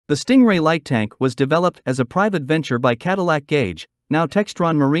The Stingray Light Tank was developed as a private venture by Cadillac Gage, now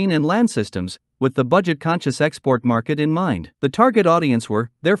Textron Marine and Land Systems, with the budget-conscious export market in mind. The target audience were,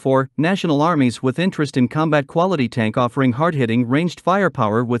 therefore, national armies with interest in combat-quality tank offering hard-hitting, ranged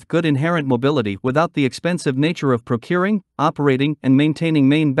firepower with good inherent mobility without the expensive nature of procuring, operating, and maintaining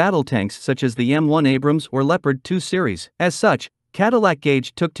main battle tanks such as the M1 Abrams or Leopard 2 series. As such, Cadillac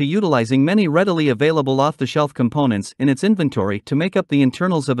Gage took to utilizing many readily available off-the-shelf components in its inventory to make up the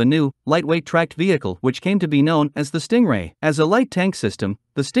internals of a new, lightweight tracked vehicle which came to be known as the Stingray. As a light tank system,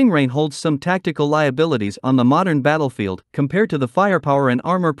 the Stingray holds some tactical liabilities on the modern battlefield compared to the firepower and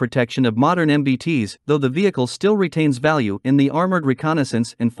armor protection of modern MBTs, though the vehicle still retains value in the armored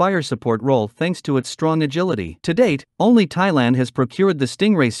reconnaissance and fire support role thanks to its strong agility. To date, only Thailand has procured the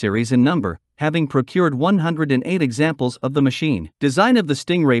Stingray series in number, having procured 108 examples of the machine. Design of the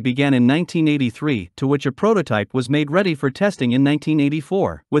Stingray began in 1983, to which a prototype was made ready for testing in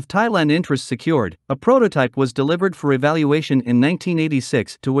 1984. With Thailand interest secured, a prototype was delivered for evaluation in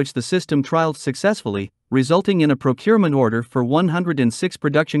 1986, to which the system trialed successfully, resulting in a procurement order for 106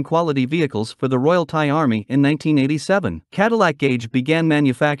 production-quality vehicles for the Royal Thai Army in 1987. Cadillac Gage began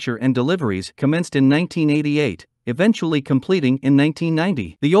manufacture and deliveries commenced in 1988. Eventually completing in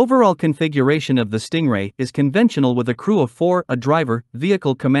 1990. The overall configuration of the Stingray is conventional with a crew of 4, a driver,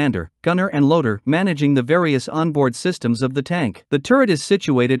 vehicle commander, gunner and loader managing the various onboard systems of the tank. The turret is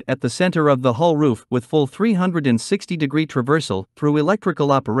situated at the center of the hull roof with full 360-degree traversal through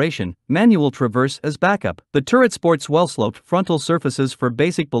electrical operation, manual traverse as backup. The turret sports well-sloped frontal surfaces for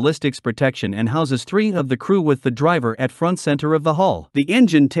basic ballistics protection and houses 3 of the crew with the driver at front center of the hull. The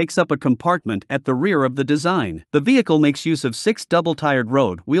engine takes up a compartment at the rear of the design. The vehicle makes use of 6 double-tired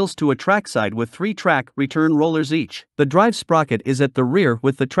road wheels to a trackside with 3 track return rollers each. The drive sprocket is at the rear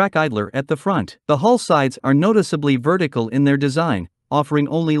with the track idler at the front. The hull sides are noticeably vertical in their design, offering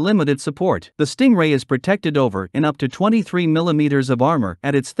only limited support. The Stingray is protected over in up to 23 mm of armor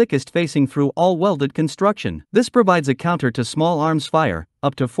at its thickest facing through all welded construction. This provides a counter to small arms fire,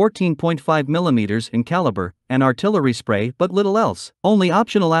 up to 14.5 mm in caliber, and artillery spray but little else. Only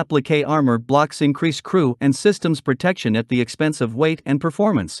optional applique armor blocks increase crew and systems protection at the expense of weight and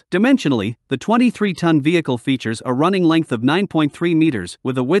performance. Dimensionally, the 23-ton vehicle features a running length of 9.3 meters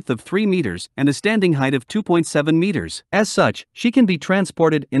with a width of 3 meters and a standing height of 2.7 meters. As such, she can be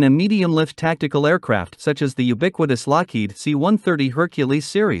transported in a medium-lift tactical aircraft such as the ubiquitous Lockheed C-130 Hercules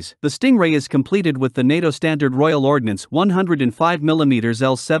series. The Stingray is completed with the NATO standard Royal Ordnance 105mm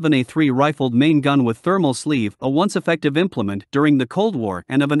L7A3 rifled main gun with thermal sleeve, a once-effective implement during the Cold War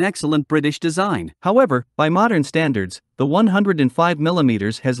and of an excellent British design. However, by modern standards, the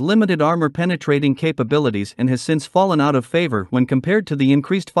 105mm has limited armor-penetrating capabilities and has since fallen out of favor when compared to the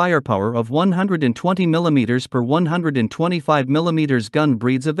increased firepower of 120mm per 125mm gun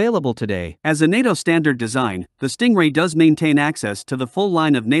breeds available today. As a NATO standard design, the Stingray does maintain access to the full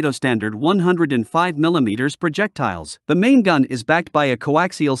line of NATO standard 105mm projectiles. The main gun is backed by a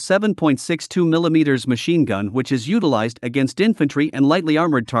coaxial 7.62mm machine gun which is utilized against infantry and lightly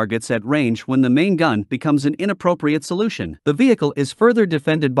armored targets at range when the main gun becomes an inappropriate solution. The vehicle is further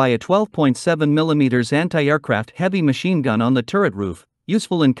defended by a 12.7mm anti-aircraft heavy machine gun on the turret roof,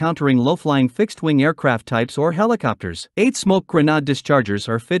 useful in countering low-flying fixed-wing aircraft types or helicopters. 8 smoke grenade dischargers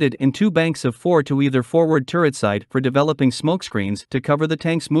are fitted in 2 banks of 4 to either forward turret side for developing smoke screens to cover the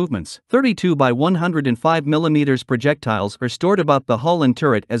tank's movements. 32 by 105mm projectiles are stored about the hull and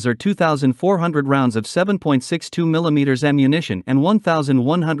turret, as are 2,400 rounds of 7.62mm ammunition and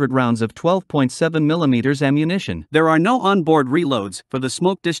 1,100 rounds of 12.7mm ammunition. There are no onboard reloads for the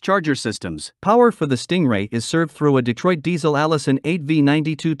smoke discharger systems. Power for the Stingray is served through a Detroit diesel Allison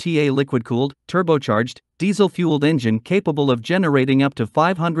 8V92TA liquid-cooled, turbocharged, diesel-fueled engine capable of generating up to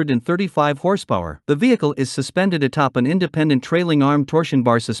 535 horsepower. The vehicle is suspended atop an independent trailing arm torsion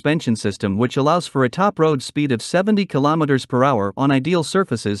bar suspension system which allows for a top road speed of 70 km per hour on ideal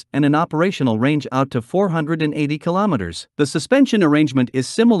surfaces and an operational range out to 480 km. The suspension arrangement is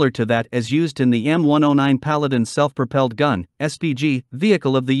similar to that as used in the M109 Paladin self-propelled gun, SPG,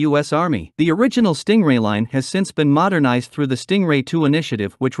 vehicle of the U.S. Army. The original Stingray line has since been modernized through the Stingray 2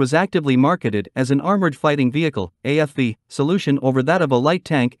 initiative, which was actively marketed as an armored fighting vehicle, AFV, solution over that of a light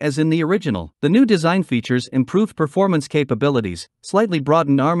tank as in the original. The new design features improved performance capabilities, slightly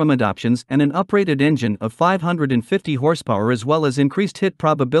broadened armament options and an uprated engine of 550 horsepower, as well as increased hit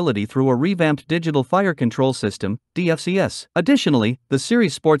probability through a revamped digital fire control system, DFCS. Additionally, the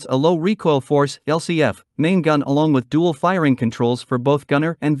series sports a low recoil force, LCF, main gun along with dual firing controls for both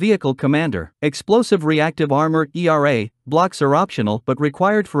gunner and vehicle commander. Explosive reactive armor, ERA, blocks are optional but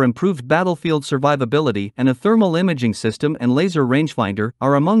required for improved battlefield survivability, and a thermal imaging system and laser rangefinder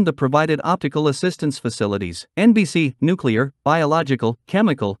are among the provided optical assistance facilities. NBC, nuclear, biological,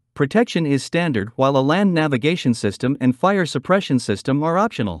 chemical, protection is standard, while a land navigation system and fire suppression system are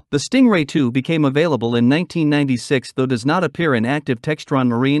optional. The Stingray 2 became available in 1996, though does not appear in active Textron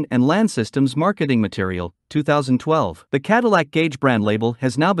Marine and Land Systems marketing material. 2012. The Cadillac Gage brand label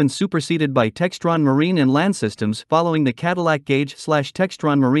has now been superseded by Textron Marine and Land Systems following the Cadillac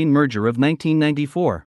Gage/Textron Marine merger of 1994.